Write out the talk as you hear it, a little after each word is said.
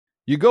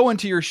You go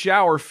into your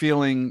shower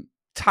feeling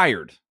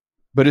tired,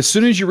 but as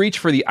soon as you reach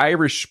for the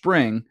Irish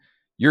Spring,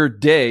 your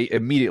day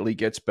immediately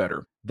gets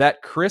better.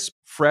 That crisp,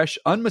 fresh,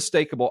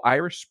 unmistakable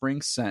Irish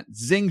Spring scent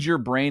zings your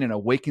brain and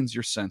awakens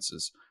your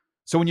senses.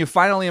 So when you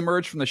finally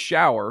emerge from the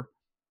shower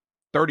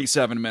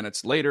 37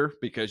 minutes later,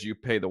 because you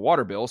pay the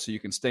water bill so you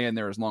can stay in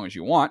there as long as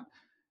you want,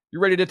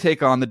 you're ready to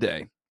take on the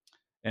day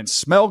and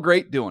smell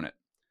great doing it.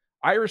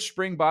 Irish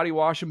Spring Body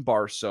Wash and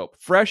Bar Soap.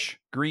 Fresh,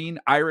 green,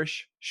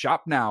 Irish.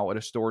 Shop now at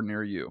a store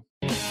near you.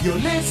 You're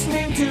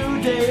listening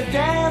to Dave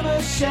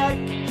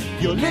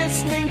Damashek. You're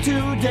listening to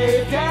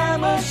Dave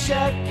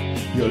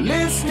Damashek. You're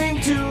listening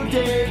to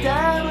Dave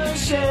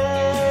Damashek.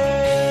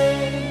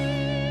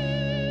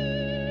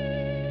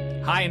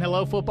 Hi and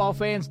hello, football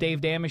fans.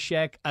 Dave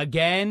Damashek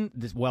again.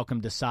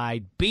 Welcome to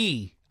side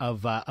B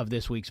of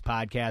this week's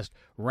podcast.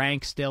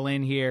 Rank still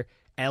in here.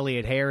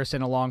 Elliot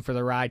Harrison along for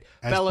the ride.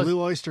 As Fellas,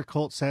 Blue Oyster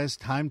Cult says,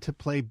 time to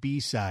play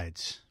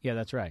B-sides. Yeah,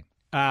 that's right.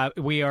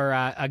 We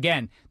are,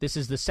 again, this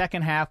is the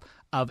second half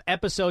of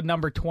episode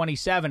number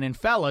 27. And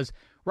fellas,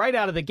 right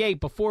out of the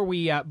gate, before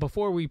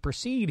we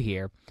proceed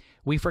here,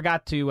 we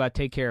forgot to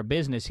take care of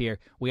business here.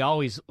 We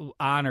always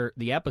honor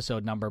the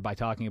episode number by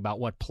talking about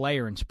what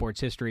player in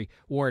sports history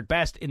wore it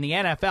best. In the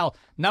NFL,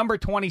 number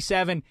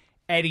 27,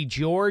 Eddie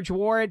George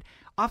wore it.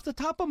 Off the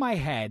top of my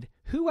head,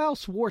 who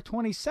else wore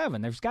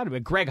 27? There's got to be.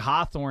 Greg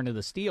Hawthorne of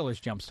the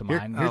Steelers jumps to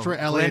mind. Here's where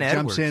Elliot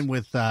jumps in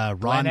with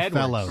Ron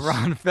Fellows.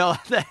 Ron Fellows.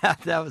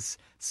 That was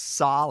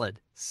solid.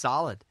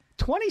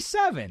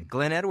 27.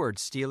 Glenn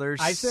Edwards, Steelers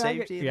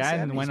safety.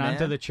 And went on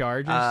to the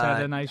Chargers.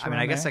 Had a nice run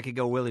I guess there. I could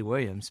go Willie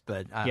Williams,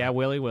 but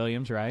Willie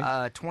Williams,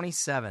 right?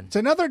 27. It's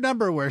another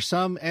number where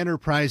some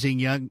enterprising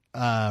young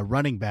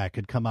running back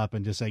could come up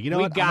and just say, you know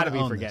We what, gotta I'm be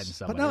gonna own forgetting this.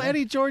 somebody. But no,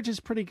 Eddie George is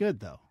pretty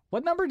good though.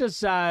 What number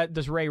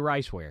does Ray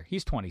Rice wear?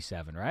 He's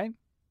 27, right?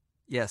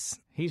 Yes.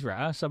 He's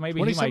right. So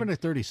maybe 27 he might, or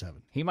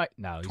 37. He might.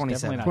 No, he's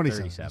 27. definitely not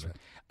 27,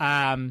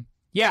 37.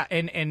 Yeah,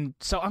 and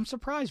so I'm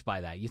surprised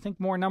by that. You think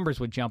more numbers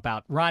would jump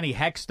out. Ronnie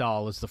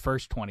Hextall is the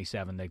first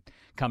 27 that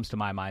comes to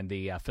my mind.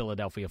 The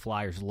Philadelphia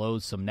Flyers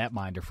loathsome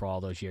netminder for all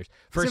those years.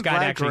 First guy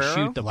to actually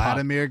shoot the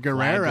Vladimir puck.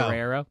 Guerrero. Vlad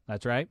Guerrero.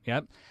 That's right.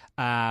 Yep.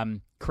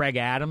 Craig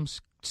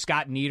Adams.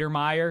 Scott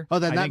Niedermeyer. Oh,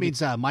 then that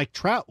means Mike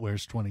Trout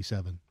wears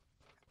 27.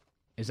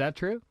 Is that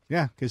true?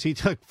 Yeah, because he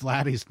took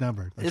Vladdy's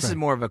number. This is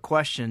more of a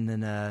question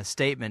than a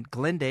statement.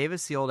 Glenn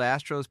Davis, the old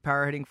Astros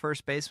power-hitting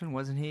first baseman,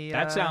 wasn't he?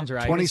 That sounds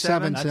right.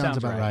 27 That sounds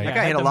about right. That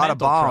Yeah, guy hit a the lot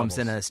of mental bombs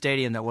troubles. in a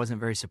stadium that wasn't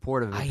very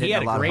supportive of He hitting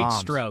had a lot a great of bombs.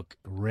 stroke.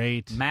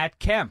 Great. Matt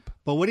Kemp.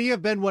 But would he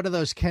have been one of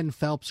those Ken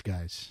Phelps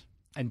guys?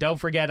 And don't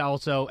forget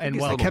also, and he's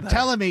a well, little Kept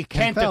telling me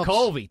Ken Kent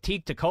Phelps.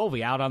 Teak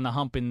Tekulve out on the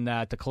hump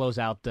to close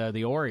out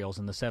the Orioles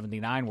in the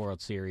 '79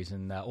 World Series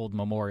in the old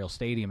Memorial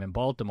Stadium in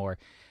Baltimore,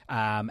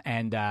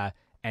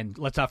 and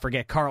let's not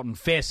forget Carlton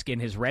Fisk in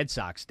his Red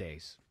Sox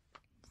days,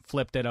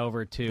 flipped it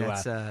over to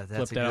That's a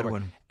good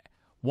one.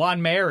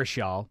 Juan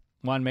Marichal,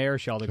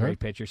 the great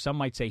pitcher. Some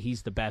might say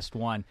he's the best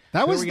one.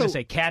 That Who was are we going to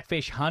say?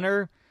 Catfish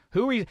Hunter.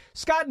 Who are we?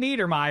 Scott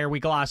Niedermeyer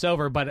we gloss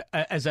over, but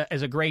as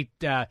a great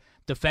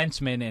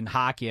defenseman in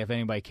hockey, if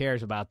anybody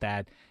cares about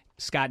that,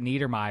 Scott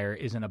Niedermeyer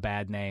isn't a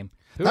bad name.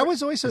 That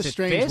was always so is it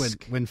strange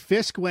Fisk? when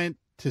Fisk went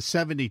to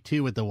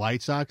 72 with the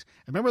White Sox.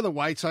 I remember the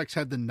White Sox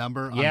had the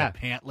number on the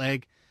pant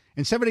leg,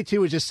 and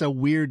 72 was just a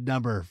weird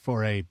number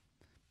for a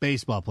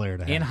baseball player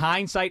to have. In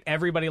hindsight,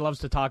 everybody loves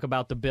to talk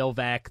about the Bill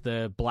Veeck,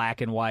 the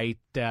black and white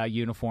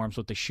uniforms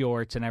with the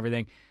shorts and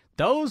everything.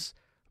 Those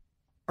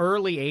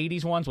early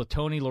 80s ones with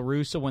Tony La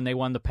Russa when they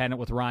won the pennant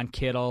with Ron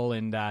Kittle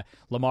and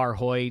Lamar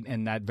Hoyt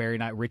and that very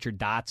night Richard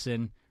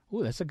Dotson.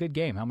 Ooh, that's a good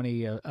game. How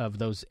many of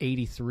those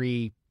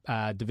 83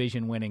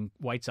 division-winning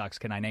White Sox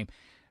can I name?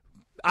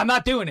 I'm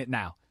not doing it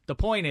now. The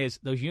point is,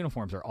 those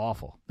uniforms are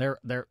awful. They're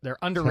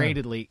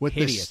underratedly with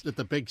hideous. with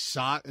the big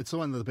sock. It's the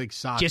one with the big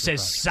socks. Just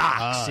says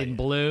socks in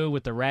blue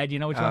with the red. You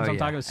know which ones I'm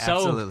talking about?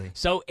 Absolutely.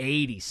 So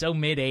 80s, so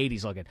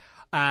mid-80s looking.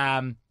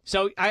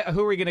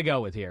 Who are we going to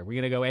go with here? We're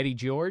going to go Eddie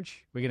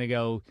George? We're going to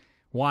go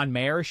Juan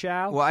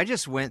Marichal? Well, I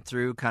just went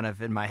through kind of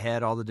in my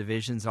head all the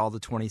divisions, all the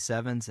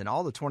 27s, and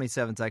all the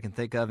 27s I can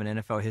think of in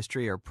NFL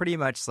history are pretty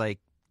much like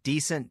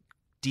decent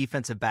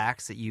defensive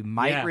backs that you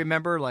might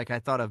remember. Like I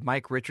thought of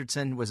Mike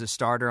Richardson was a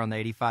starter on the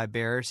 85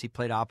 Bears. He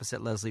played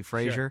opposite Leslie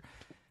Frazier. Sure.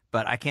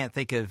 But I can't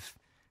think of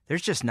 –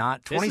 there's just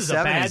not – 27 This is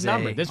a bad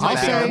number. This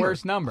might be the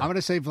worst number. I'm going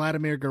to say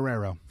Vladimir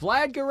Guerrero.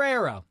 Vlad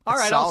Guerrero. All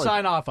right, solid. I'll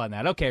sign off on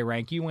that. Okay,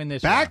 Rank, you win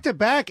this round.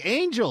 Back-to-back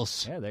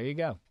Angels. Yeah, there you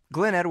go.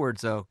 Glenn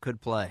Edwards, though,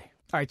 could play.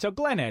 All right, so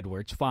Glenn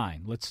Edwards,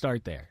 fine. Let's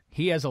start there.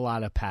 He has a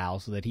lot of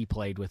pals that he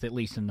played with, at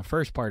least in the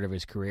first part of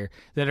his career,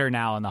 that are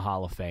now in the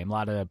Hall of Fame. A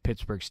lot of the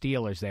Pittsburgh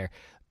Steelers there.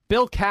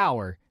 Bill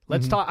Cowher,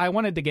 let's talk. I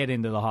wanted to get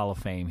into the Hall of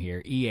Fame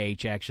here.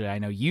 EH, actually, I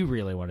know you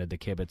really wanted to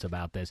kibitz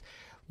about this.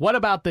 What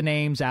about the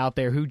names out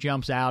there? Who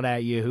jumps out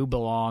at you? Who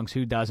belongs?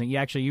 Who doesn't?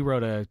 You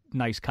wrote a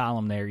nice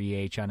column there,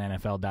 EH, on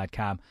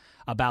NFL.com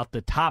about the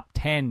top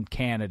 10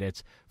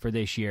 candidates for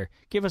this year.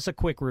 Give us a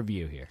quick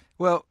review here.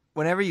 Well,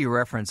 whenever you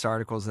reference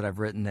articles that I've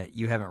written that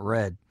you haven't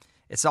read,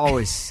 it's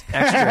always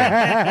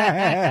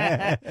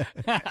extra.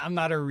 I'm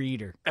not a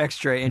reader.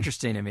 Extra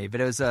interesting to me, but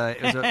it was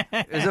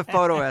a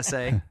photo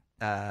essay.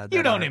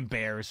 You don't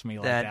embarrass me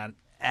like that.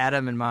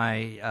 Adam and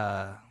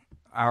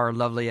our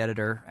lovely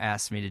editor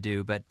asked me to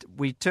do, but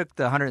we took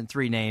the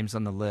 103 names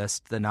on the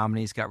list. The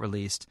nominees got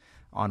released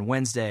on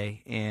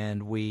Wednesday,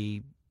 and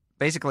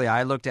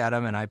I looked at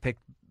them and I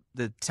picked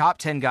the top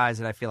 10 guys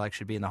that I feel like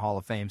should be in the Hall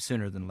of Fame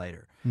sooner than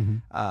later.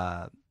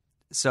 Mm-hmm.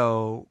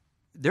 So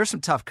there's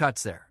some tough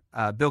cuts there.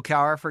 Bill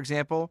Cowher, for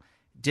example,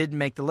 didn't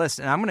make the list,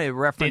 and I'm going to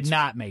reference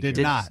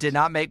did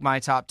not make my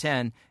top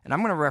 10, and I'm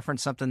going to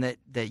reference something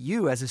that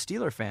you as a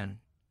Steeler fan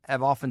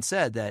have often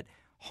said, that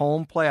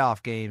home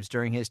playoff games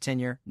during his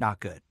tenure, not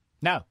good.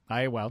 No,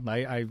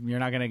 you're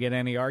not going to get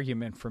any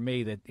argument from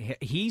me that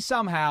he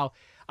somehow.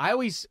 I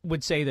always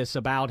would say this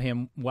about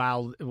him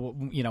while,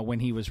 when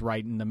he was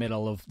right in the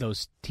middle of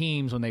those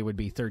teams when they would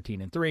be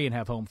 13-3 and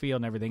have home field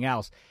and everything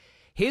else.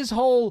 His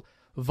whole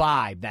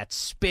vibe, that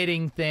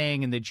spitting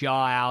thing and the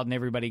jaw out, and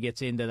everybody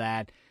gets into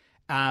that.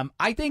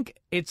 I think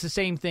it's the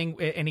same thing,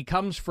 and he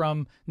comes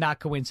from, not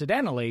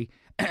coincidentally,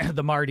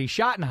 the Marty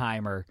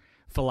Schottenheimer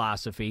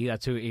philosophy.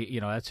 That's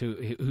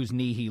whose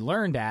knee he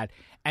learned at.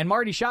 And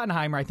Marty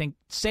Schottenheimer, I think,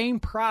 same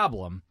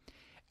problem,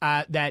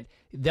 that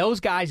those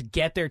guys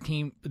get their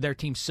team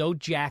so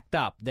jacked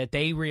up that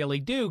they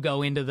really do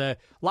go into the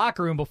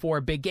locker room before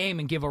a big game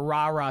and give a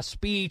rah-rah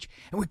speech,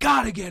 and we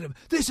got to get him.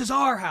 This is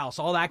our house,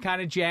 all that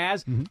kind of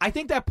jazz. Mm-hmm. I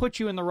think that puts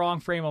you in the wrong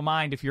frame of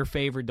mind if you're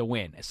favored to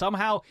win.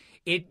 Somehow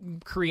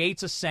it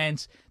creates a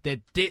sense that,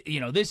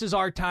 this is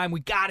our time. We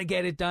got to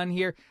get it done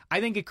here.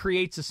 I think it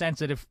creates a sense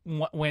that if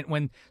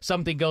when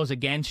something goes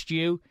against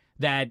you,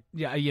 that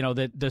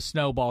the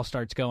snowball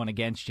starts going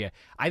against you.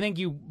 I think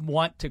you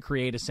want to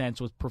create a sense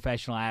with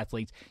professional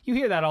athletes. You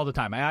hear that all the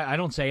time. I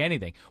don't say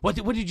anything. What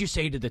did you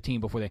say to the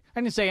team before I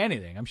didn't say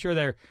anything. I'm sure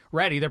they're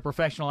ready. They're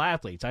professional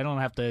athletes. I don't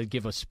have to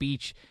give a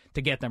speech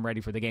to get them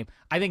ready for the game.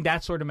 I think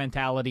that sort of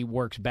mentality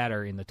works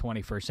better in the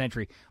 21st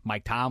century.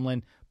 Mike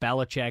Tomlin,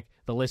 Belichick,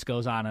 the list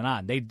goes on and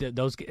on.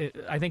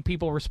 I think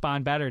people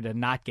respond better to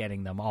not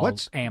getting them all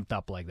amped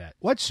up like that.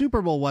 What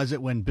Super Bowl was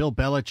it when Bill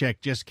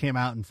Belichick just came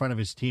out in front of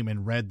his team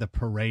and read the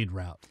parade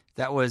route?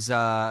 That was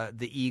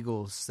the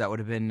Eagles. That would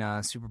have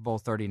been Super Bowl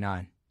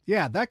 39.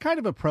 Yeah, that kind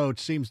of approach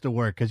seems to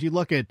work, because you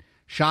look at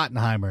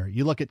Schottenheimer,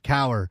 you look at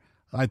Cowher,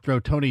 I'd throw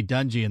Tony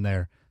Dungy in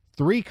there.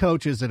 3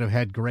 coaches that have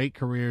had great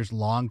careers,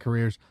 long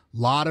careers,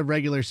 lot of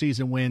regular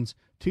season wins,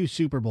 2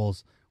 Super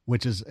Bowls,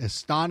 which is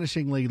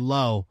astonishingly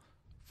low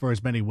for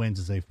as many wins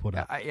as they've put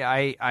up.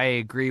 I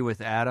agree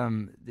with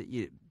Adam.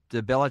 The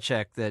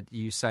Belichick that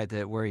you cite,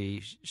 where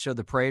he showed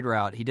the parade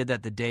route, he did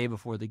that the day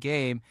before the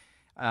game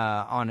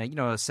on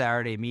a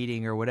Saturday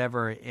meeting or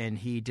whatever, and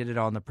he did it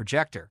on the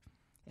projector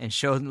and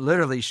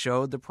literally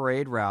showed the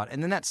parade route,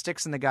 and then that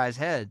sticks in the guys'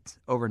 heads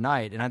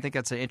overnight. And I think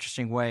that's an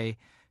interesting way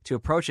to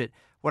approach it.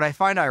 What I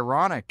find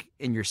ironic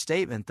in your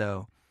statement,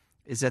 though,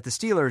 is that the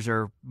Steelers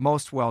are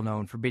most well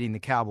known for beating the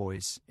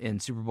Cowboys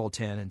in Super Bowl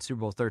 10 and Super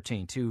Bowl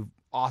 13, 2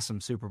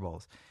 awesome Super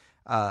Bowls.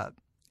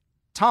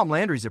 Tom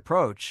Landry's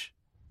approach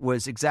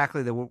was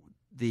exactly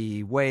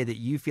the way that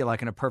you feel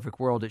like in a perfect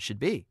world it should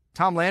be.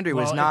 Tom Landry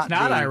was not. It's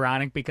not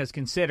ironic, because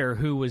consider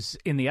who was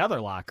in the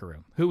other locker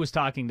room. Who was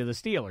talking to the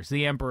Steelers?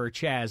 The Emperor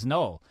Chaz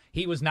Noel.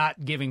 He was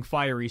not giving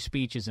fiery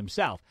speeches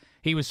himself.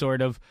 He was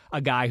sort of a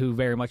guy who,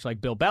 very much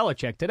like Bill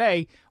Belichick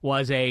today,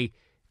 was a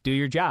do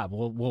your job,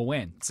 we'll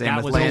win.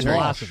 Same with his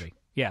philosophy.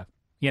 Yeah.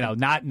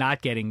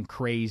 Not getting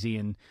crazy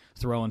and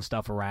throwing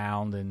stuff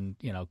around and,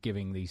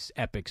 giving these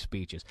epic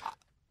speeches.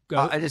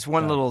 Just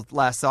one little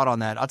last thought on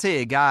that. I'll tell you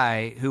a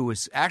guy who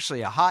was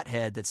actually a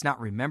hothead that's not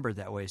remembered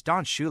that way is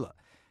Don Shula.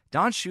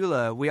 Don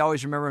Shula, we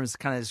always remember him as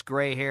kind of this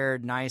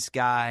gray-haired, nice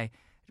guy.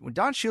 When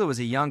Don Shula was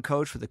a young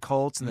coach for the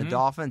Colts and the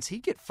Dolphins,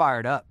 he'd get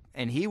fired up,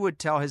 and he would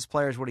tell his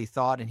players what he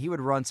thought, and he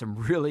would run some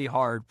really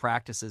hard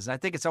practices. And I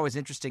think it's always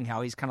interesting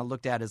how he's kind of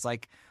looked at as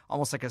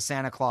almost like a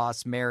Santa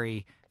Claus,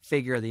 Mary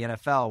figure of the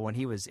NFL when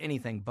he was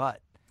anything but.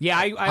 Yeah,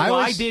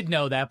 I did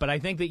know that, but I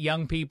think that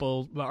young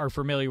people are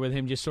familiar with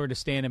him just sort of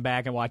standing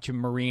back and watching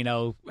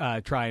Marino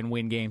try and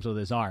win games with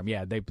his arm.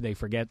 Yeah, they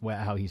forget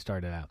how he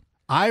started out.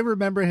 I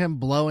remember him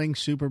blowing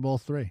Super Bowl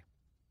 3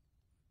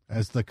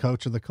 as the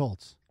coach of the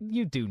Colts.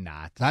 You do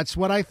not. That's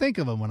what I think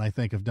of him when I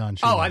think of Don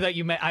Shula. Oh, I thought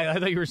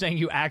you were saying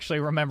you actually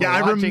remember. Yeah,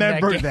 I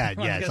remember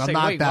that. Yes, I'm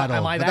not that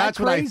old. But that's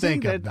what I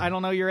think of. I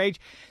don't know your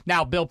age.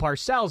 Now, Bill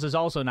Parcells is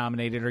also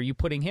nominated. Are you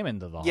putting him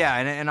into the hall? Yeah,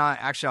 and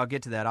I'll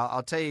get to that.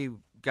 I'll tell you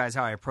guys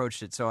how I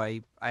approached it. So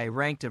I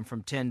ranked him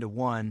from 10 to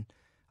 1.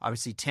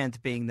 Obviously,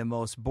 10th being the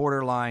most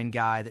borderline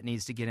guy that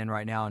needs to get in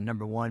right now, and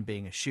number 1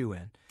 being a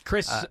shoe-in.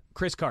 Chris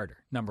Carter,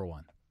 number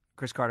 1.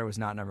 Chris Carter was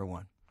not number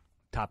 1.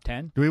 Top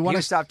 10? Do we want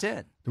to top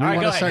 10? Do we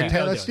want to start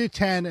 10? Let's do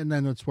 10, and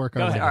then let's work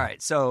on it. All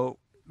right. So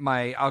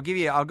I'll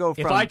go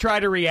from. If I try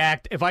to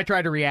react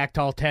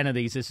to all 10 of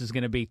these, this is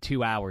going to be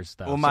 2 hours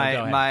though. Well,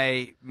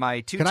 my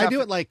two. Can I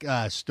do it like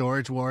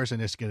Storage Wars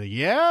and just get a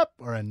yep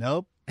or a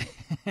nope?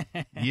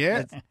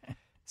 Yeah.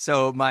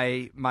 So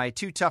my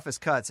two toughest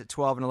cuts at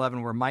 12 and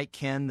 11 were Mike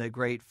Ken, the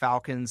great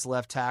Falcons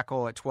left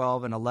tackle at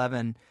 12, and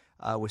 11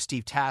 was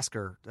Steve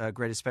Tasker,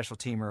 greatest special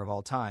teamer of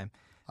all time.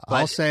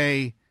 I'll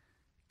say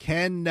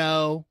Ken,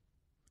 no.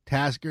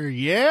 Tasker,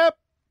 yep.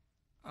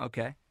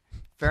 Okay.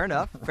 Fair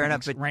enough.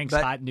 Rank's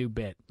hot new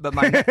bit. But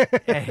my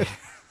hey,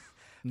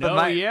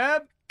 no,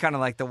 yep. Kind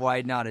of like the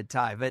wide knotted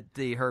tie, but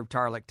the Herb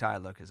Tarlick tie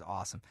look is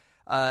awesome.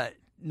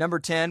 Number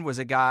 10 was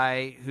a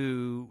guy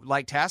who,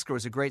 like Tasker,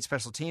 was a great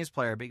special teams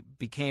player, but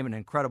became an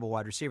incredible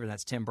wide receiver. And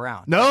that's Tim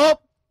Brown.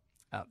 Nope.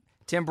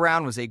 Tim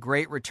Brown was a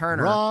great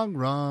returner.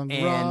 Wrong.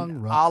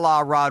 A la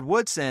Rod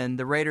Woodson,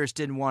 the Raiders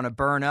didn't want to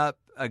burn up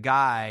a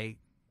guy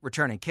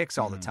returning kicks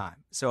all the time.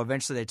 So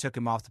eventually they took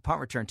him off the punt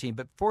return team.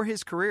 But for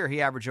his career,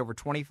 he averaged over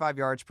 25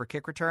 yards per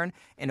kick return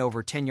and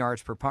over 10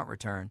 yards per punt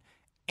return.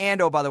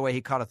 And, oh, by the way,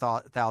 he caught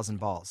 1,000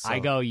 balls. So. I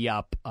go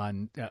yup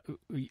on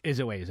is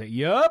it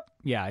yup?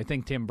 Yeah, I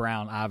think Tim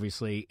Brown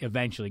obviously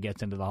eventually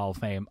gets into the Hall of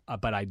Fame,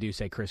 but I do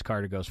say Chris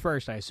Carter goes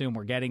first. I assume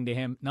we're getting to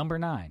him. Number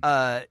 9.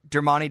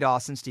 Dermontti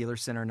Dawson, Steelers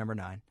center, number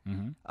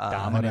 9.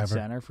 Dominant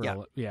center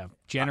for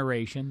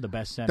generation, the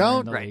best center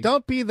in the league.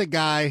 Don't be the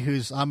guy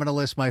who's, I'm going to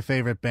list my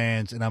favorite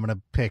bands, and I'm going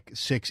to pick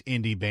 6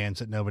 indie bands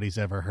that nobody's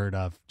ever heard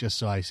of, just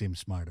so I seem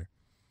smarter.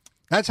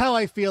 That's how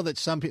I feel that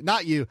some people,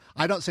 not you,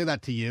 I don't say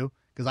that to you,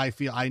 because I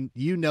feel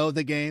you know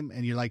the game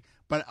and you're like,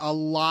 but a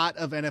lot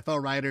of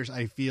NFL writers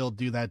I feel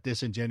do that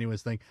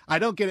disingenuous thing. I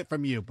don't get it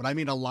from you, but I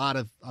mean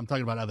I'm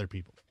talking about other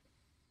people.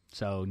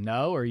 So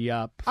no or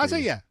yup? I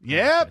say yeah.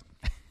 Yep.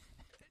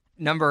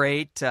 Number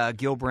 8,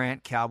 Gil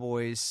Brandt,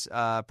 Cowboys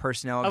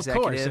personnel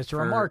executive. Of course, it's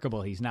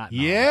remarkable he's not.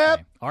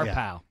 Yep. Our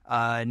pal.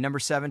 Number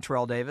 7,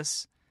 Terrell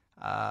Davis.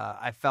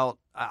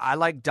 I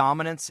like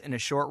dominance in a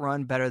short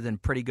run better than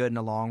pretty good in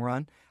a long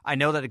run. I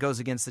know that it goes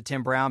against the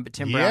Tim Brown, but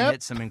Tim Brown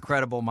hit some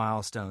incredible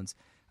milestones.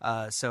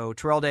 So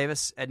Terrell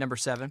Davis at number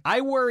 7.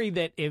 I worry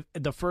that if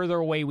the further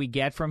away we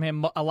get from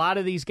him, a lot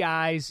of these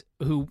guys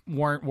who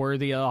weren't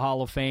worthy of the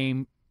Hall of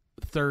Fame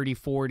 30,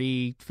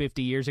 40,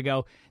 50 years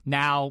ago,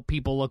 now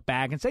people look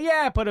back and say,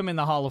 yeah, put him in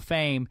the Hall of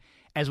Fame.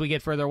 As we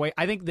get further away,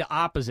 I think the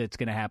opposite's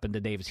going to happen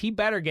to Davis. He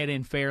better get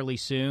in fairly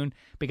soon,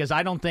 because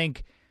I don't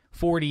think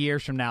 40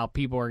 years from now,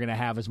 people are going to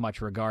have as much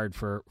regard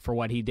for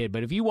what he did.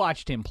 But if you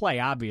watched him play,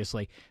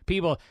 obviously,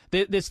 people,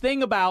 this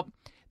thing about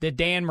that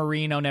Dan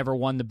Marino never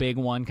won the big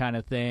one kind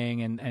of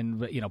thing,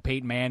 and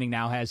Peyton Manning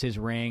now has his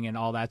ring and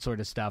all that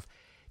sort of stuff.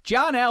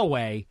 John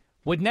Elway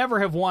would never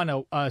have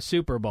won a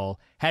Super Bowl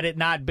had it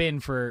not been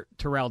for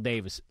Terrell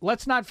Davis.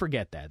 Let's not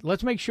forget that.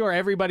 Let's make sure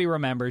everybody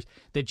remembers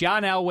that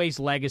John Elway's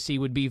legacy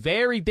would be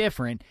very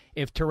different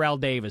if Terrell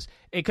Davis.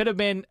 It could have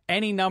been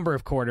any number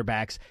of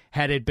quarterbacks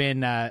had it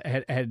been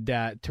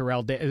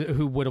Terrell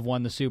who would have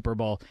won the Super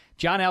Bowl.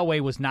 John Elway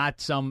was not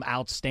some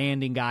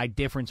outstanding guy,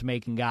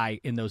 difference-making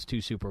guy in those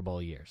 2 Super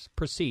Bowl years.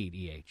 Proceed,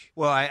 EH.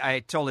 Well, I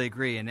totally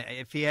agree. And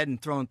if he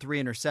hadn't thrown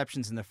 3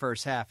 interceptions in the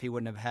first half, he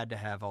wouldn't have had to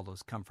have all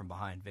those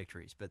come-from-behind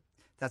victories. But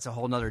that's a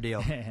whole nother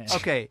deal.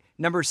 Okay,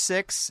 number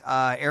 6,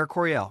 Eric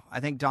Coryell. I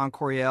think Don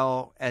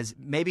Coryell, as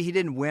maybe he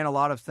didn't win a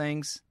lot of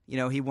things.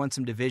 He won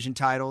some division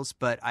titles,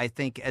 but I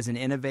think as an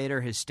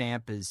innovator, his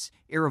stamp is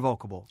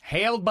irrevocable.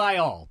 Hailed by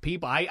all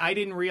people. I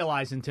didn't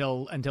realize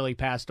until he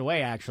passed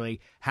away,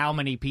 actually, how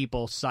many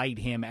people cite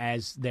him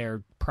as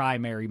their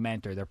primary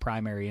mentor, their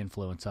primary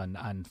influence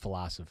on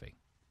philosophy.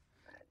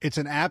 It's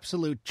an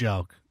absolute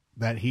joke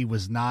that he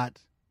was not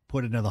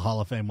put into the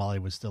Hall of Fame while he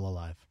was still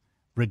alive.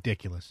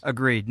 Ridiculous.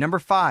 Agreed. Number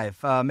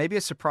 5, maybe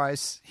a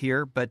surprise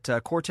here, but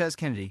Cortez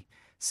Kennedy,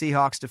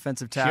 Seahawks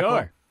defensive tackle.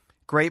 Sure.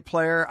 Great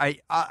player.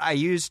 I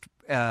used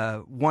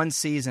one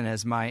season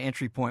as my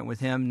entry point with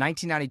him.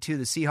 1992,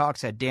 the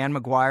Seahawks had Dan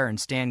McGuire and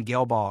Stan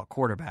Gelbaugh at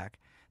quarterback.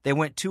 They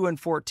went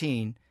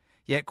 2-14,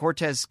 yet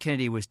Cortez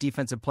Kennedy was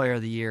Defensive Player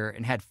of the Year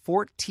and had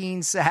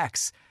 14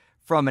 sacks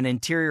from an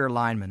interior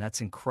lineman.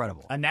 That's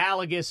incredible.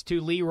 Analogous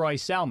to Leroy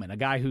Selman, a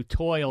guy who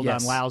toiled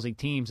on lousy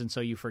teams, and so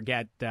you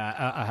forget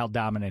how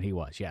dominant he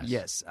was.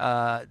 Yes.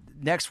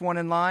 Next one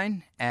in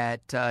line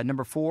at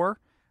number 4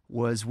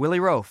 was Willie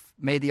Roaf.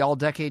 Made the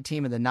all-decade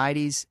team in the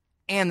 90s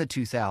and the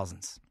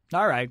 2000s.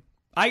 All right.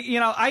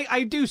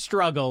 I do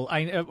struggle.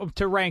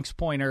 To Rank's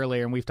point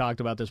earlier, and we've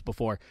talked about this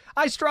before,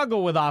 I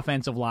struggle with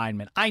offensive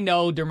linemen. I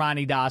know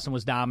Dermontti Dawson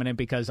was dominant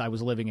because I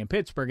was living in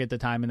Pittsburgh at the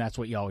time, and that's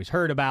what you always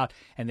heard about,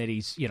 and that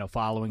he's,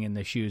 following in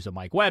the shoes of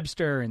Mike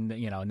Webster and,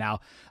 now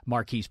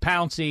Marquise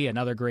Pouncey,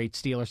 another great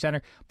Steeler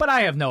center. But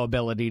I have no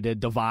ability to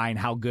divine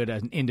how good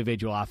an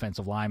individual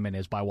offensive lineman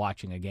is by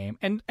watching a game.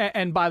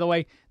 And by the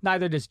way,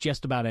 neither does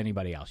just about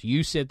anybody else.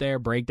 You sit there,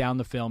 break down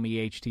the film,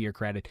 EH, to your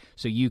credit,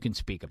 so you can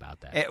speak about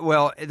that.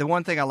 Well, the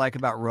one thing I like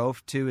about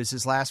Roaf, too, is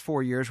his last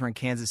 4 years were in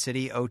Kansas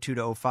City, 02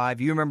 to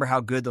 05. You remember how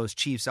good those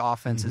Chiefs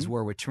offenses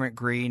were with Trent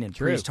Green and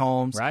Priest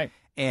Holmes. Right.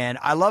 And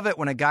I love it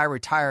when a guy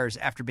retires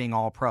after being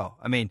all-pro.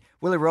 I mean,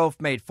 Willie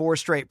Roaf made 4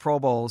 straight Pro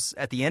Bowls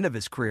at the end of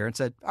his career and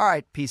said, all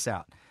right, peace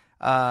out.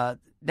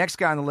 Next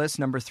guy on the list,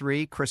 number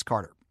 3, Chris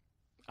Carter.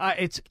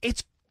 It's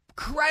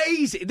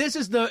crazy. This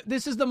is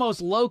the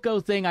most loco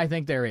thing I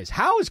think there is.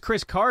 How is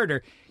Chris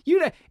Carter?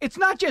 It's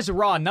not just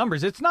raw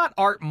numbers. It's not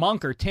Art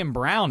Monk or Tim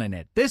Brown in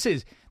it.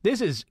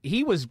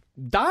 He was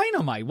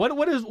dynamite.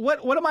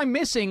 What am I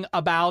missing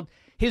about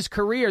his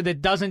career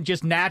that doesn't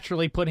just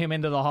naturally put him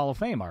into the Hall of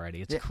Fame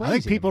already? It's crazy. I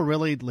think people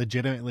really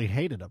legitimately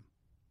hated him.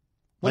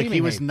 Like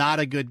he was not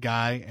a good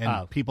guy,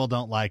 and people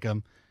don't like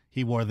him.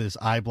 He wore this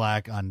eye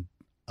black on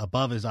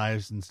above his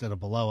eyes instead of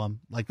below him,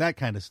 like that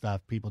kind of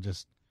stuff. People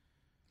just.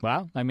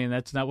 Well, I mean,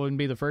 wouldn't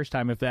be the first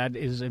time if that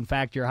is in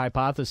fact your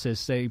hypothesis.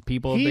 Say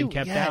people have been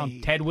kept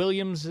down. Ted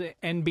Williams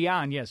and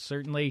beyond. Yes,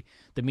 certainly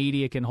the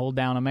media can hold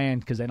down a man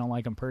because they don't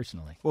like him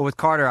personally. Well, with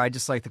Carter, I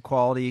just like the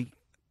quality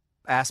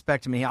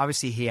aspect. I mean,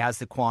 obviously he has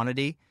the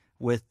quantity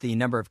with the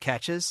number of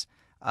catches.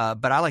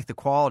 But I like the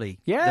quality.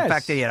 Yes. The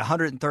fact that he had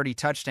 130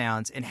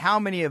 touchdowns, and how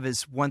many of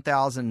his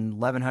 1,000,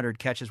 1,100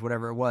 catches,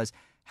 whatever it was,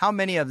 how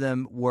many of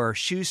them were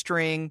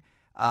shoestring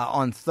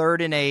on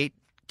 3rd and 8,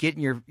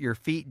 getting your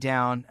feet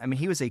down? I mean,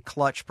 he was a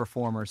clutch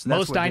performer. So that's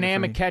most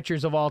dynamic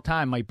catchers of all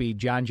time might be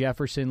John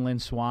Jefferson, Lynn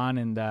Swann,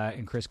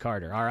 and Chris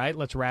Carter. All right,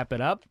 let's wrap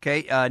it up.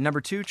 Okay,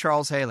 number 2,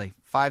 Charles Haley.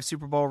 5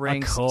 Super Bowl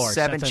rings, of course,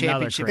 7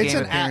 championship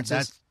game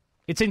appearances.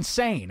 It's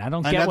insane. I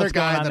don't get what's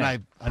going on there.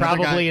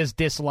 Probably is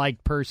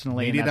disliked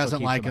personally. Media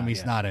doesn't like him.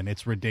 He's not in.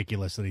 It's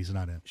ridiculous that he's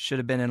not in. Should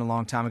have been in a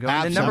long time ago.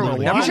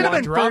 Absolutely. Number he should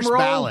have been first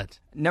ballot.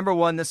 Number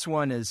 1, this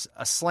one is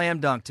a slam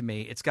dunk to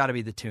me. It's got to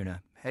be the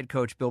tuna. Head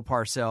coach Bill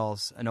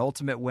Parcells, an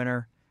ultimate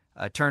winner,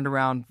 turned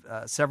around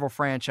several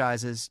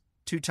franchises,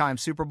 2-time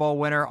Super Bowl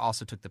winner,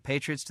 also took the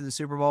Patriots to the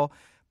Super Bowl.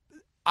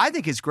 I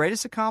think his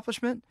greatest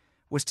accomplishment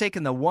was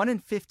taking the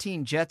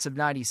 1-15 Jets of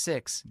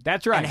 '96.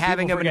 That's right. And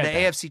having them in the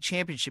AFC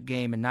Championship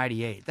game in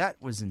 '98. That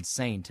was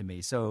insane to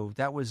me. So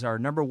that was our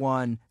number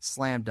 1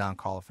 slam dunk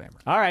Hall of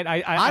Famer. All right,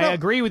 I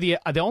agree with you.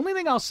 The only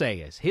thing I'll say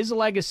is his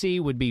legacy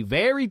would be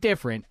very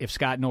different if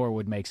Scott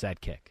Norwood makes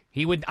that kick.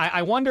 He would.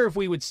 I wonder if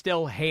we would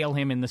still hail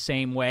him in the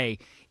same way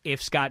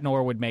if Scott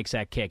Norwood makes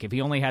that kick, if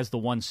he only has the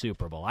 1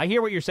 Super Bowl. I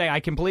hear what you're saying. I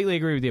completely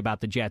agree with you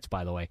about the Jets,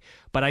 by the way.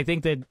 But I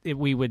think that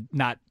we would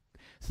not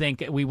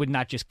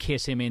just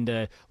kiss him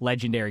into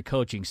legendary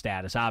coaching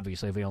status,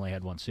 obviously, if he only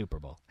had 1 Super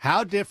Bowl.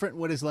 How different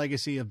would his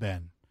legacy have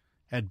been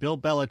had Bill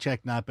Belichick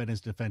not been his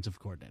defensive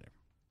coordinator?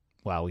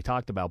 Well, we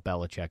talked about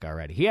Belichick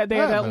already. They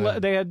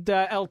had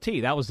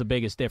LT. That was the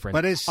biggest difference.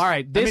 But all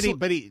right,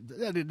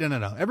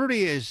 no.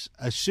 Everybody is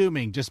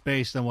assuming just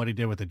based on what he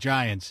did with the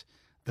Giants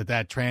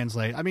that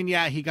translates. I mean,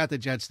 yeah, he got the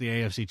Jets the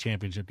AFC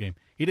Championship game.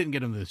 He didn't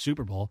get them to the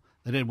Super Bowl.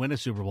 They didn't win a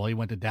Super Bowl. He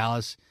went to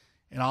Dallas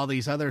and all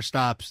these other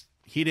stops.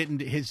 He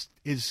didn't.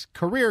 His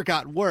career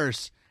got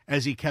worse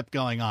as he kept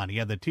going on. He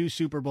had the 2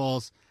 Super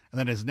Bowls, and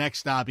then his next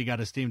stop, he got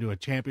his team to a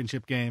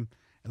championship game,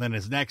 and then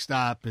his next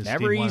stop, his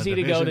never team won easy a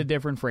to division. go to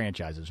different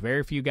franchises.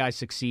 Very few guys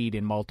succeed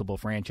in multiple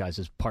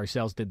franchises.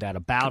 Parcells did that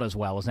about as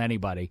well as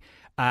anybody.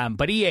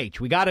 But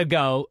we got to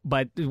go.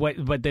 But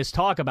this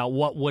talk about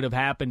what would have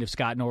happened if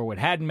Scott Norwood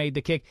hadn't made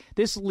the kick,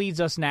 this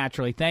leads us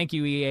naturally. Thank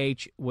you,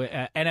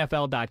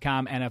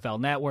 NFL.com,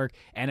 NFL Network,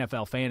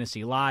 NFL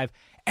Fantasy Live,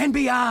 and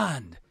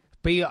beyond.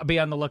 Be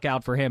on the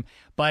lookout for him.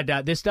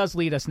 But this does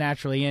lead us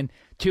naturally in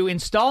to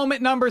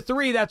installment number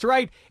 3. That's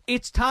right.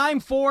 It's time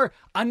for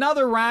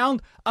another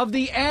round of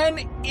the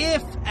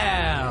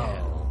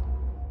NFL.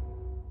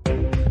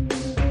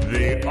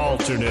 The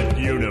alternate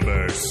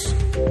universe.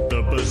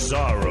 The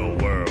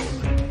bizarro world.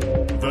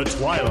 The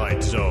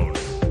Twilight Zone.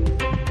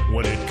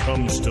 When it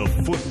comes to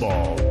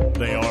football,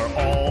 they are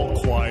all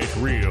quite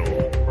real.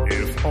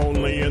 If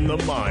only in the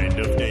mind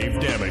of Dave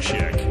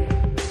Dameshek.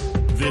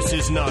 This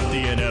is not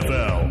the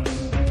NFL.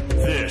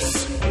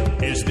 This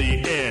is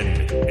the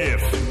NFL.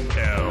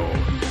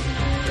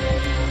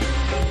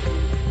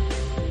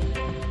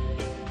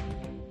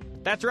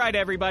 That's right,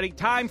 everybody.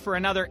 Time for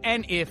another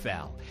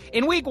NFL.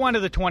 In Week 1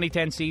 of the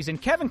 2010 season,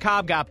 Kevin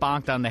Kolb got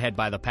bonked on the head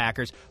by the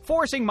Packers,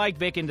 forcing Mike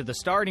Vick into the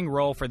starting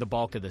role for the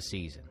bulk of the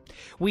season.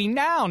 We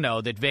now know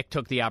that Vick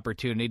took the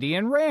opportunity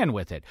and ran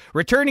with it,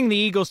 returning the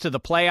Eagles to the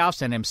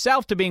playoffs and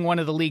himself to being one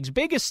of the league's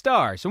biggest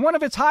stars, and one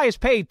of its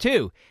highest paid,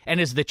 too. And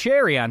as the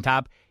cherry on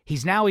top,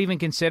 he's now even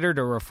considered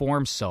a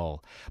reformed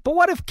soul. But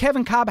what if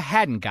Kevin Kolb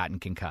hadn't gotten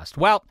concussed?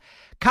 Well,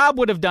 Kolb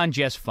would have done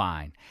just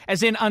fine,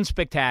 as in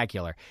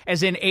unspectacular,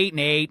 as in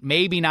 8-8,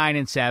 maybe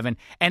 9-7,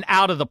 and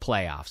out of the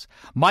playoffs.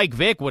 Mike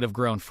Vick would have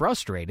grown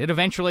frustrated,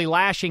 eventually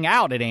lashing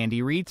out at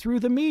Andy Reid through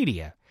the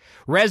media.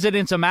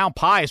 Residents of Mount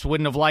Pius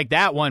wouldn't have liked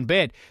that one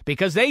bit,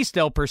 because they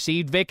still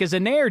perceived Vick as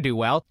a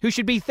ne'er-do-well who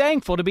should be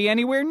thankful to be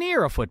anywhere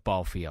near a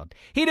football field.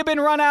 He'd have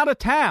been run out of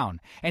town,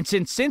 and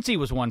since Cincy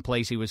was one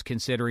place he was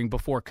considering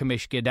before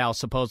Commish Goodell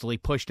supposedly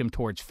pushed him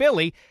towards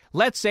Philly,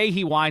 let's say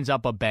he winds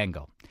up a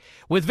Bengal.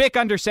 With Vick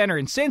under center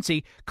in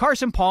Cincy,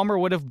 Carson Palmer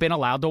would have been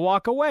allowed to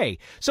walk away.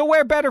 So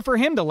where better for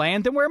him to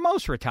land than where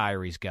most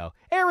retirees go?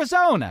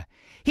 Arizona.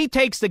 He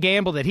takes the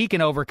gamble that he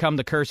can overcome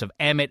the curse of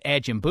Emmett,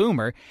 Edge, and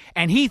Boomer,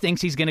 and he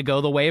thinks he's going to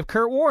go the way of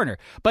Kurt Warner.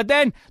 But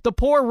then the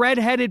poor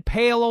red-headed,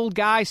 pale old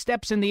guy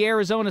steps in the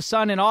Arizona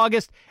sun in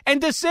August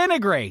and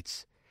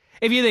disintegrates.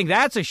 If you think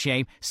that's a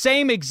shame,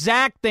 same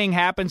exact thing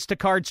happens to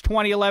Cards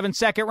 2011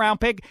 second-round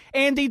pick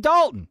Andy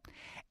Dalton.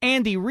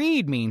 Andy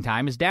Reid,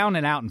 meantime, is down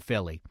and out in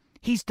Philly.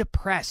 He's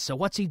depressed, so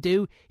what's he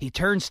do? He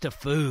turns to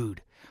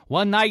food.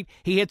 One night,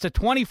 he hits a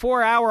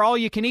 24-hour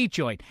all-you-can-eat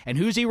joint, and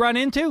who's he run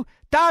into?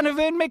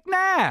 Donovan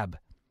McNabb.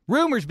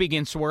 Rumors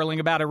begin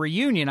swirling about a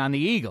reunion on the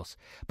Eagles.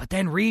 But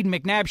then Reid and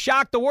McNabb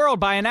shocked the world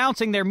by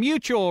announcing their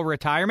mutual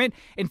retirement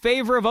in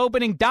favor of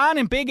opening Don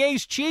and Big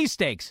A's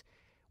cheesesteaks,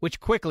 which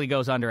quickly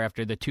goes under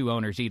after the two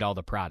owners eat all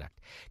the product.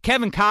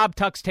 Kevin Kolb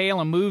tucks tail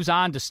and moves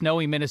on to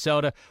snowy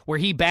Minnesota, where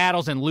he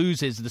battles and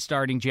loses the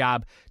starting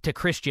job to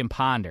Christian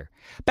Ponder.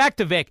 Back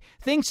to Vic,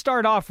 things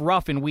start off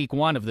rough in Week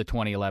 1 of the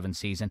 2011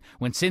 season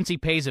when Cincy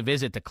pays a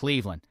visit to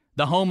Cleveland,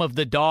 the home of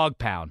the Dog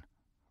Pound.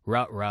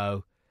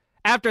 Ruh-roh.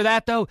 After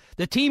that, though,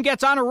 the team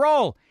gets on a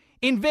roll.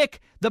 In Vic,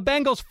 the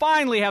Bengals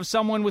finally have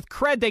someone with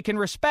cred they can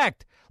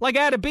respect, like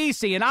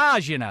Adebisi and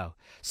Oz, you know.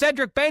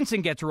 Cedric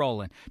Benson gets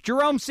rolling.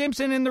 Jerome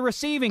Simpson in the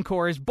receiving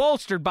corps is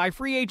bolstered by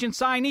free agent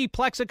signee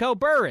Plexico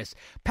Burress.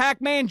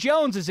 Pac-Man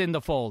Jones is in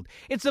the fold.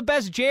 It's the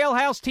best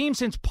jailhouse team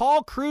since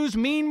Paul Crew's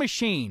Mean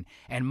Machine.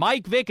 And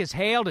Mike Vick is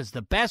hailed as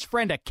the best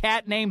friend a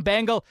cat named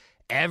Bengal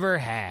ever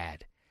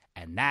had.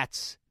 And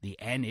that's the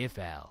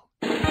NFL.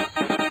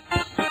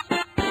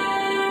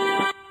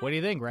 What do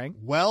you think, Rank?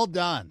 Well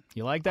done.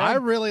 You like that? I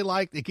really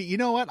liked it. You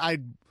know what? I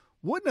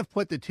wouldn't have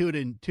put the two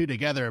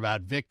together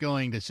about Vic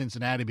going to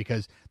Cincinnati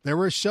because there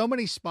were so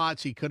many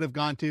spots he could have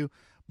gone to,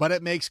 but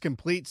it makes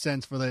complete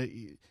sense for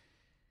the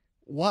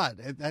what?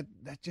 That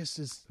just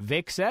is.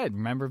 Vic said,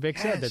 remember Vic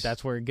said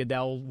that's where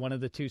Goodell, one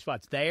of the two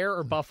spots, there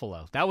or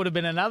Buffalo. That would have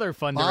been another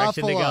fun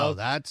direction to go.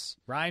 That's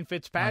Ryan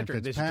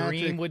Fitzpatrick. This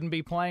dream wouldn't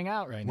be playing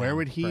out right now. Where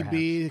would he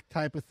be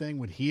type of thing?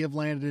 Would he have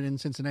landed in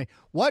Cincinnati?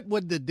 What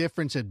would the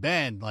difference have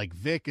been? Like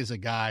Vic is a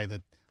guy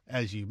that,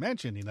 as you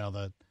mentioned, you know,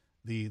 the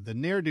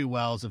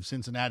ne'er-do-wells of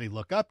Cincinnati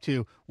look up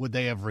to. Would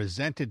they have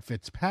resented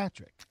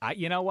Fitzpatrick?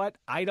 You know what?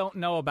 I don't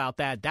know about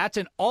that. That's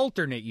an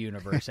alternate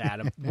universe,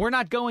 Adam. We're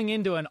not going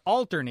into an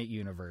alternate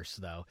universe,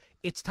 though.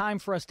 It's time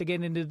for us to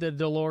get into the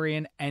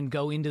DeLorean and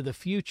go into the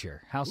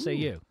future. How say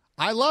you?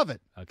 I love it.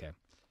 Okay.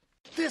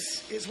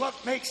 This is what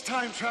makes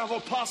time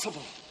travel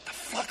possible. The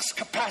flux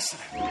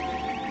capacitor.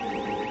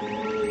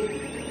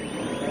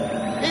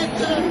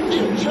 Into the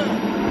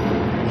future.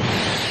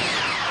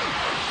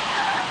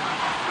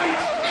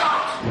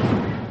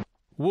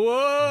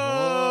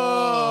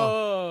 Whoa!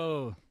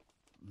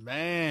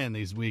 Man,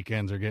 these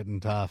weekends are getting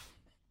tough.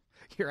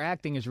 Your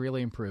acting is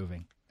really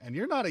improving. And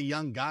you're not a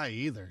young guy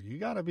either. You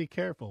got to be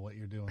careful what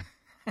you're doing.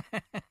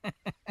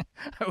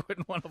 I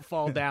wouldn't want to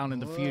fall down in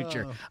the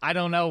future. I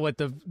don't know what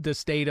the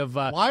state of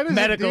medical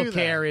medical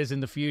care is in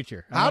the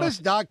future. How does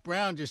Doc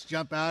Brown just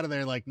jump out of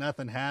there like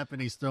nothing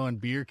happened? He's throwing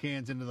beer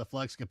cans into the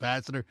flux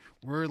capacitor.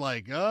 We're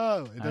like,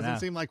 oh, it doesn't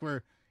seem like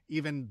we're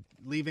even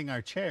leaving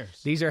our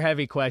chairs. These are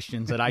heavy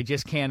questions that I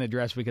just can't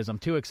address because I'm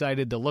too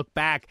excited to look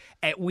back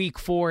at Week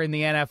 4 in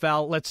the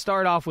NFL. Let's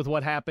start off with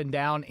what happened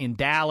down in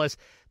Dallas.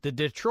 The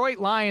Detroit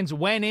Lions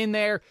went in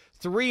there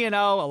 3-0.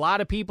 A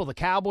lot of people, the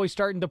Cowboys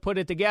starting to put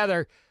it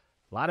together.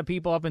 A lot of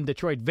people up in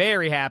Detroit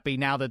very happy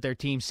now that their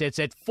team sits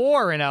at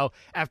 4-0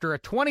 after a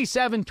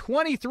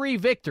 27-23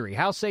 victory.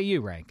 How say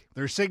you, Rank?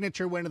 Their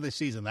signature win of the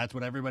season. That's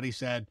what everybody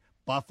said.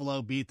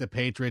 Buffalo beat the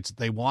Patriots.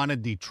 They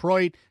wanted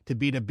Detroit to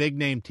beat a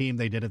big-name team.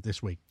 They did it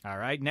this week. All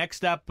right,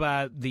 next up,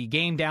 the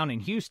game down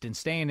in Houston,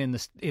 staying in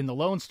the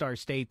Lone Star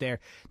State there.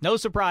 No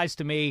surprise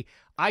to me.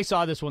 I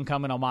saw this one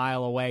coming a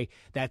mile away.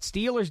 That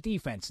Steelers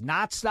defense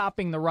not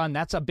stopping the run,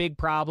 that's a big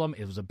problem.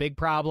 It was a big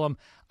problem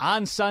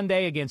on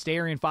Sunday against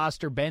Arian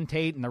Foster, Ben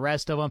Tate, and the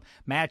rest of them.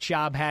 Matt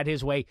Schaub had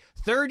his way.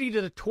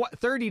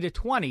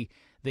 30-20,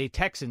 the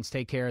Texans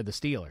take care of the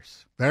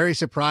Steelers. Very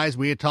surprised.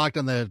 We had talked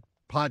on the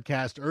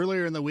podcast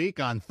earlier in the week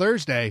on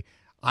Thursday.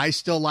 I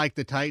still like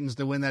the Titans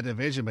to win that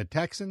division, but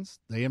Texans,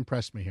 they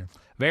impressed me here.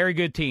 Very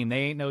good team. They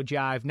ain't no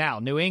jive. Now,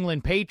 New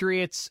England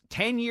Patriots,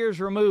 10 years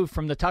removed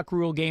from the Tuck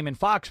Rule game in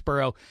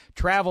Foxborough,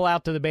 travel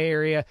out to the Bay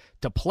Area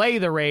to play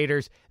the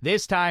Raiders.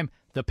 This time,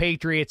 the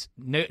Patriots,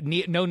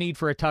 no need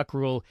for a Tuck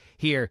Rule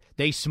here.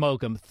 They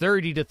smoke them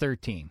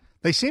 30-13.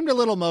 They seemed a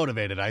little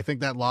motivated. I think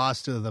that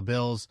loss to the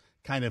Bills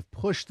kind of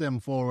pushed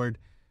them forward.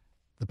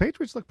 The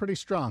Patriots look pretty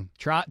strong.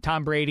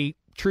 Tom Brady,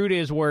 true to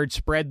his word,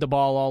 spread the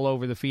ball all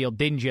over the field.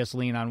 Didn't just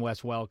lean on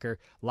Wes Welker.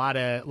 A lot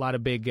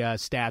of big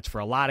stats for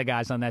a lot of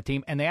guys on that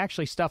team, and they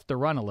actually stuffed the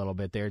run a little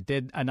bit there.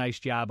 Did a nice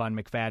job on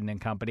McFadden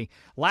and company.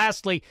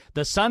 Lastly,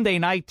 the Sunday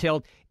night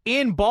tilt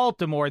in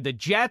Baltimore, the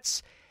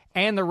Jets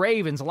and the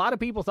Ravens. A lot of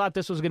people thought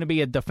this was going to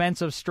be a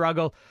defensive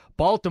struggle.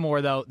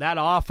 Baltimore, though, that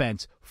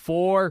offense,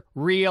 for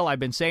real. I've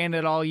been saying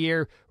it all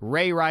year.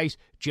 Ray Rice,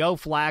 Joe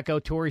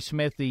Flacco, Torrey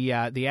Smith, the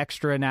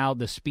extra now,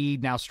 the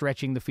speed now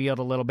stretching the field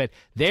a little bit.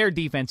 Their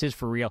defense is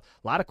for real.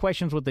 A lot of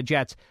questions with the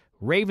Jets.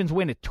 Ravens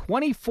win it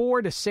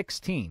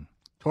 24-16.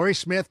 Torrey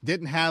Smith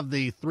didn't have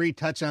the 3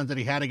 touchdowns that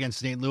he had against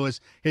St. Louis.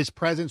 His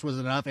presence was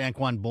enough.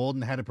 Anquan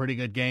Bolden had a pretty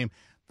good game.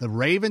 The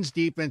Ravens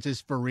defense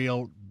is for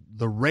real.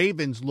 The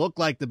Ravens look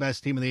like the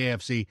best team in the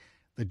AFC.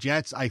 The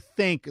Jets, I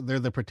think they're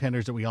the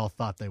pretenders that we all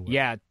thought they were.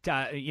 Yeah,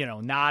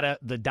 not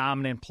the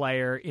dominant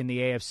player in the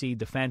AFC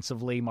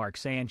defensively. Mark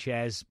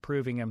Sanchez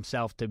proving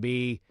himself to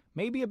be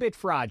maybe a bit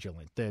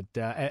fraudulent. That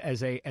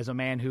as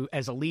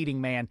a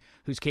leading man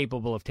who's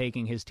capable of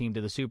taking his team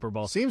to the Super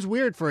Bowl. Seems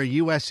weird for a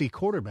USC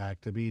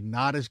quarterback to be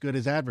not as good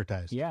as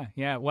advertised.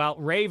 Yeah. Well,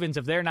 Ravens,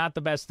 if they're not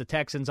the best, the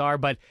Texans are.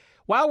 But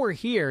while we're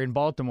here in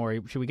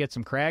Baltimore, should we get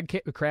some crab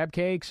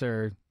cakes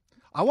or?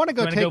 I want to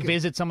go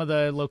visit some of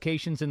the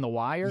locations in the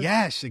Wire.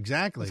 Yes,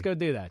 exactly. Let's go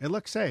do that. It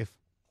looks safe.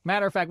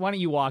 Matter of fact, why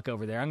don't you walk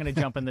over there? I'm going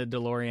to jump in the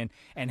DeLorean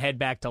and head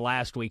back to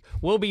last week.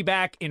 We'll be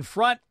back in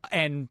front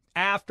and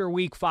after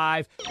week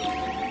 5.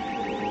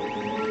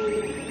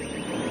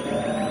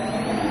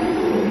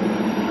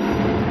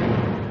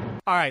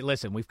 All right,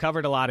 listen, we've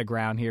covered a lot of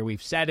ground here.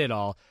 We've said it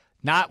all.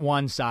 Not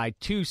one side,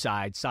 two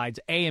sides, sides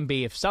A and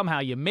B. If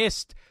somehow you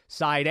missed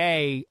side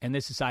A and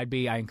this is side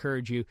B, I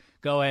encourage you,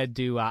 go ahead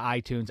to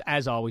iTunes.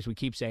 As always, we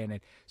keep saying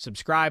it.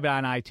 Subscribe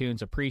on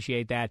iTunes.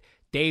 Appreciate that.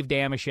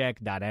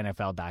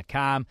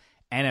 DaveDamashek.NFL.com.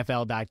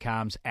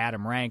 NFL.com's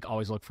Adam Rank.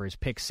 Always look for his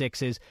pick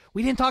sixes.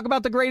 We didn't talk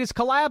about the greatest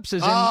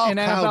collapses in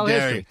NFL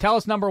history. Tell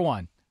us number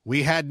one.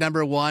 We had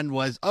number one,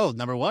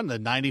 the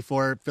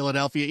 94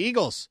 Philadelphia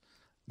Eagles.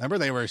 Remember,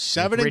 they were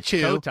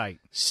 7-2.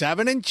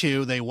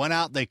 7-2. They went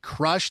out, they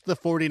crushed the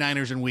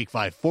 49ers in week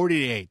 5,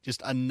 40-8,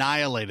 just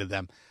annihilated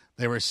them.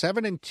 They were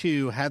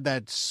 7-2, had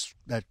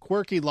that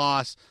quirky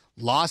loss,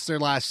 lost their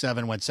last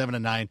 7, went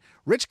 7-9.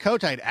 Rich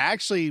Kotite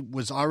actually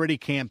was already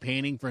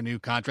campaigning for a new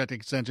contract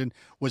extension,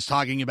 was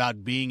talking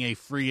about being a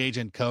free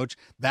agent coach.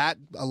 That,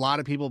 a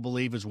lot of people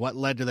believe, is what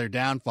led to their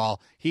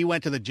downfall. He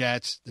went to the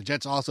Jets. The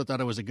Jets also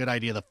thought it was a good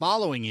idea the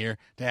following year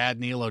to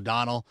add Neil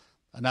O'Donnell.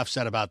 Enough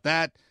said about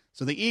that.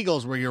 So the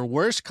Eagles were your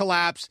worst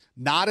collapse,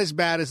 not as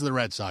bad as the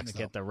Red Sox. They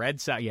get the Red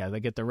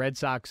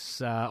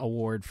Sox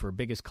award for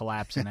biggest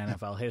collapse in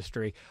NFL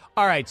history.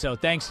 All right, so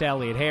thanks to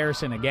Elliot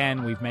Harrison.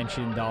 Again, we've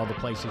mentioned all the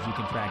places you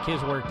can track his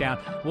work down.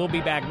 We'll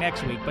be back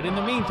next week. But in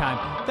the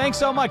meantime, thanks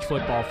so much,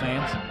 football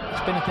fans.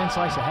 It's been a thin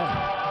slice of heaven.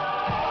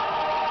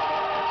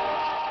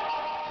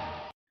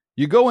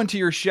 You go into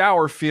your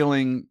shower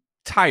feeling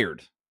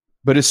tired,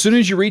 but as soon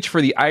as you reach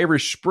for the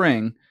Irish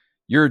Spring,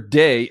 your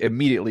day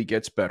immediately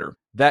gets better.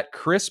 That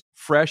crisp,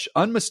 fresh,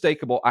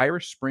 unmistakable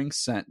Irish Spring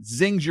scent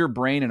zings your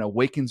brain and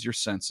awakens your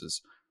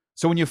senses.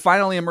 So when you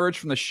finally emerge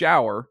from the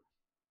shower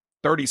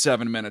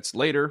 37 minutes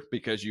later,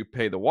 because you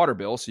pay the water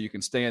bill so you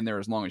can stay in there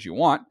as long as you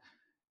want,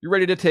 you're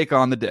ready to take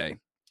on the day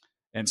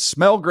and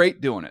smell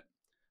great doing it.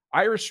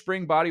 Irish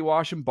Spring Body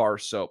Wash and Bar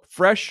Soap.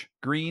 Fresh,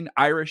 green,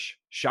 Irish.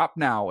 Shop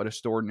now at a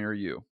store near you.